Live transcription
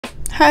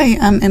Hi,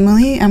 I'm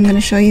Emily. I'm going to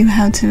show you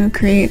how to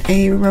create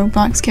a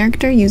Roblox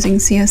character using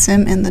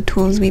CSM and the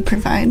tools we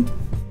provide.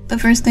 The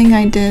first thing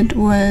I did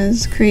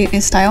was create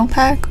a style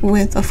pack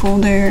with a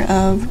folder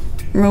of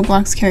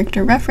Roblox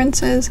character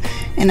references,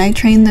 and I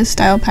trained this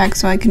style pack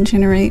so I can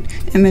generate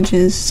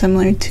images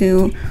similar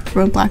to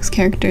Roblox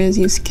characters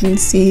you can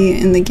see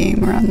in the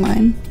game or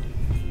online.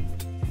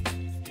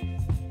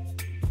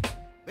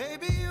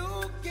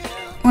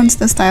 Once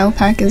the style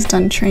pack is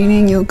done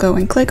training, you'll go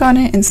and click on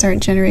it and start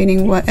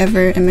generating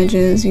whatever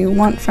images you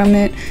want from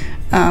it.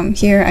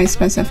 Here I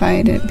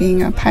specified it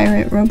being a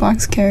pirate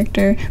Roblox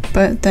character,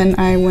 but then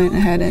I went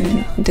ahead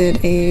and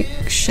did a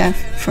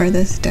chef for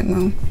this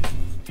demo.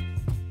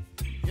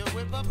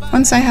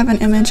 Once I have an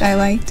image I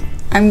liked,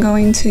 I'm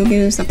going to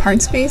use the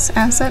part-space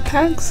asset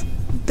packs.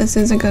 This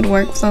is a good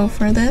workflow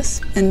for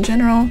this in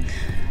general.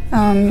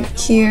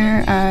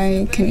 Here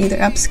I can either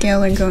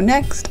upscale or go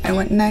next. I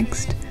went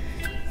next,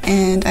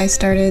 and I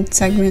started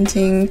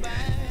segmenting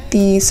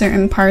the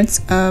certain parts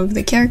of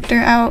the character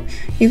out.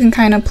 You can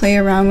kind of play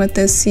around with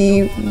this,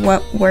 see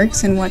what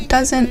works and what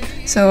doesn't.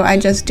 So I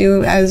just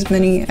do as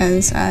many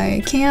as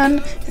I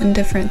can in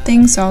different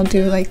things. So I'll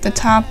do like the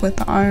top with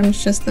the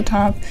arms, just the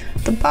top,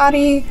 the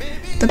body,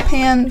 the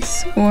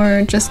pants,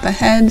 or just the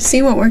head.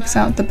 See what works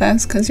out the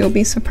best, because you'll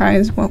be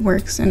surprised what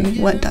works and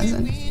what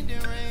doesn't.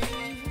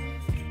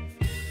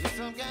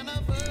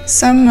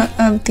 Some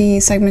of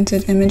the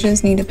segmented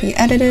images need to be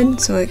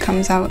edited so it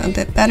comes out a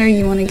bit better.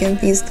 You want to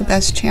give these the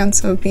best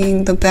chance of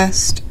being the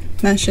best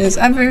meshes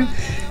ever.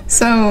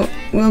 So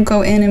we'll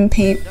go in and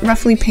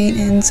roughly paint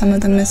in some of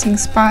the missing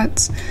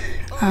spots,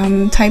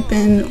 type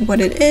in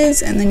what it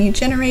is, and then you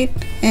generate,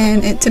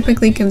 and it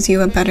typically gives you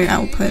a better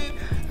output.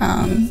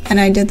 And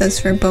I did this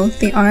for both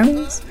the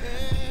arms,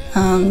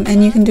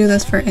 and you can do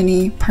this for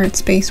any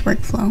part-space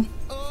workflow.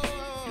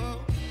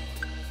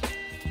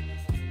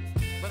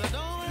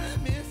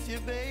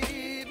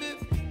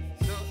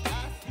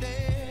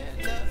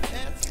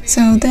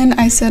 So then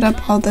I set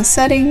up all the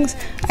settings.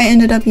 I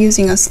ended up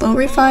using a slow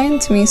refine.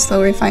 To me,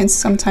 slow refine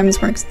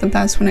sometimes works the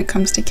best when it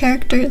comes to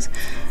characters.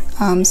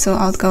 So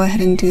I'll go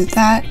ahead and do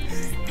that.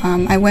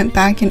 I went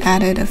back and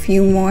added a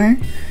few more,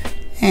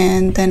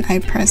 and then I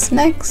press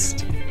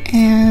next,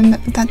 and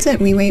that's it.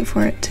 We wait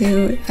for it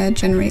to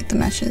generate the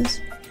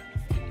meshes.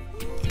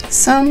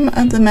 Some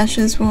of the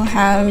meshes will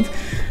have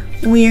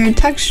weird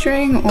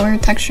texturing or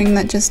texturing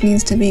that just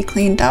needs to be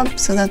cleaned up,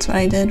 so that's what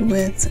I did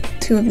with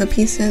two of the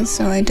pieces.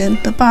 So I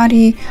did the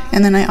body,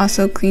 and then I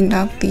also cleaned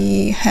up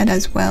the head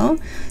as well.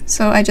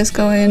 So I just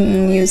go in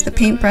and use the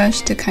paintbrush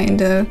to kind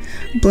of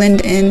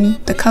blend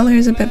in the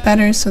colors a bit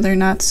better so they're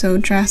not so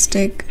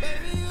drastic.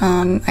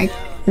 I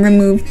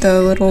removed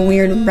the little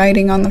weird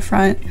writing on the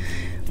front.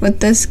 With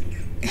this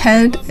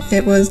head,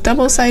 it was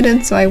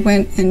double-sided, so I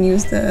went and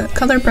used the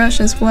color brush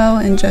as well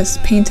and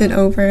just painted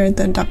over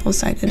the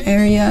double-sided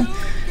area,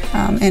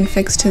 and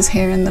fixed his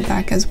hair in the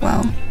back as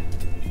well.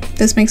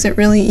 This makes it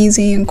really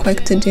easy and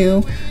quick to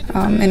do,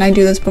 and I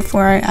do this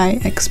before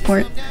I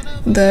export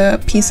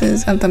the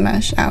pieces of the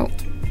mesh out.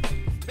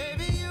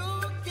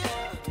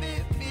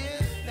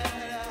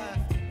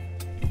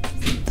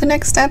 The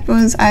next step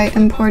was I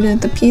imported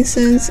the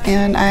pieces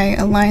and I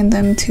aligned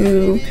them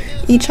to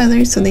each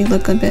other so they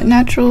look a bit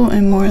natural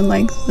and more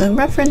like the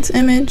reference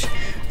image.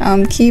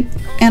 Keep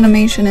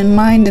animation in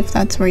mind if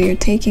that's where you're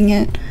taking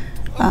it.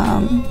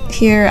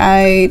 Here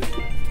I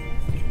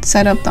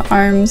set up the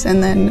arms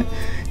and then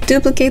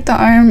duplicate the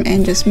arm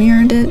and just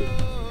mirrored it.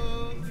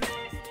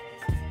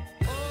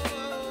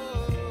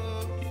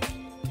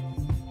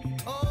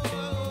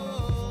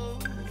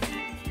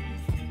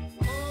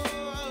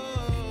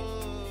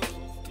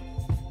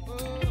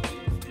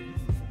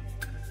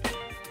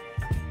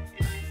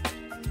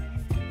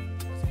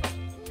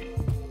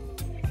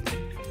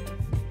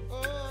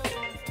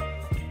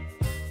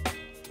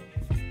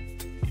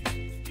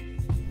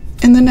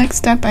 In the next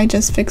step, I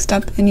just fixed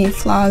up any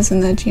flaws in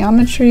the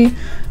geometry.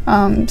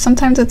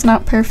 Sometimes it's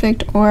not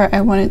perfect, or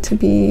I want it to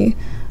be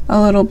a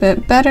little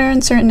bit better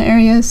in certain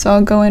areas, so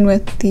I'll go in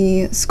with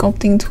the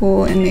sculpting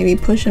tool and maybe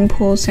push and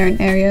pull certain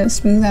areas,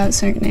 smooth out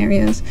certain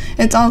areas.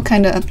 It's all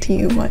kind of up to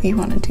you what you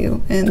want to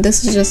do, and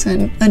this is just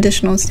an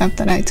additional step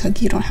that I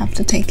took. You don't have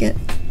to take it.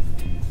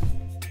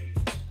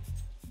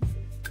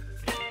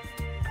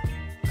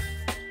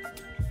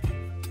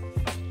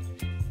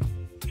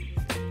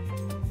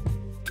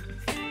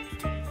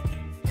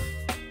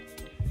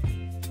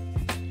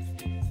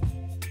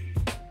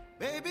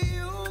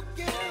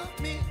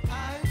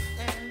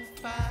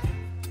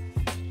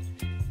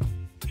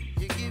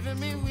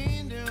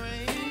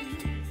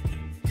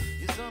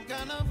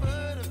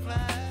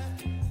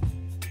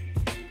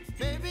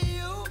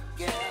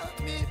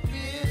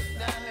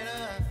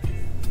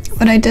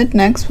 What I did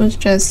next was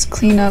just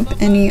clean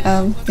up any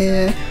of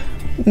the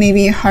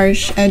maybe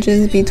harsh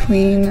edges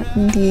between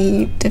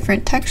the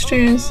different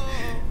textures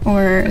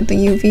or the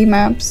UV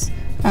maps.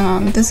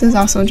 This is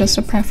also just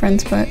a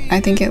preference, but I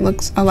think it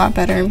looks a lot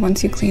better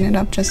once you clean it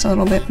up just a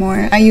little bit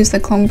more. I use the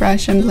clone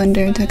brush and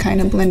blender to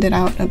kind of blend it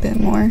out a bit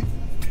more.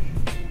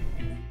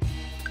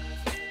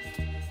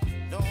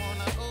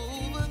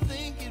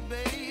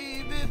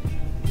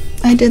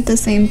 I did the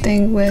same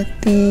thing with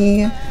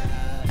the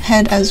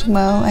head as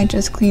well. I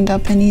just cleaned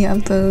up any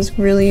of those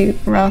really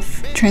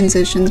rough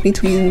transitions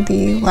between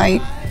the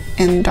light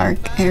and dark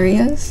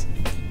areas.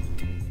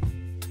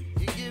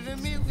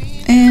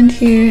 And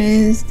here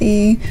is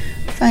the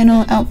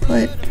final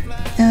output.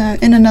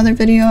 In another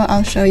video,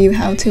 I'll show you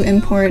how to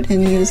import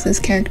and use this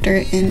character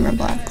in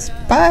Roblox.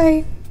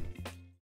 Bye!